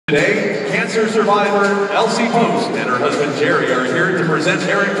Today, cancer survivor Elsie Post and her husband Jerry are here to present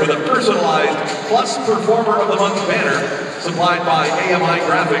Eric with a personalized Plus Performer of the Month banner supplied by AMI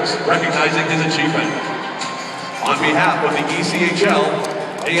Graphics, recognizing his achievement. On behalf of the ECHL,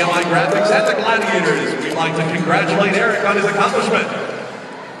 AMI Graphics, and the Gladiators, we'd like to congratulate Eric on his accomplishment.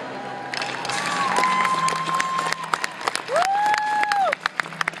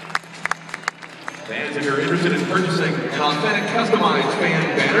 Fans, if you're interested in purchasing an authentic customized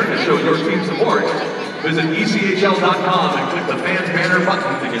fan banner to show your team's support, visit ECHL.com and click the fans banner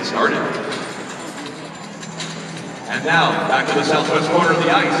button to get started. And now, back to the southwest corner of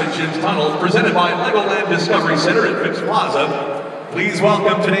the ice at Jim's Tunnel, presented by Legoland Discovery Center at Phipps Plaza. Please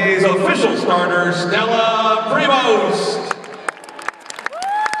welcome today's official starter, Stella Prevost.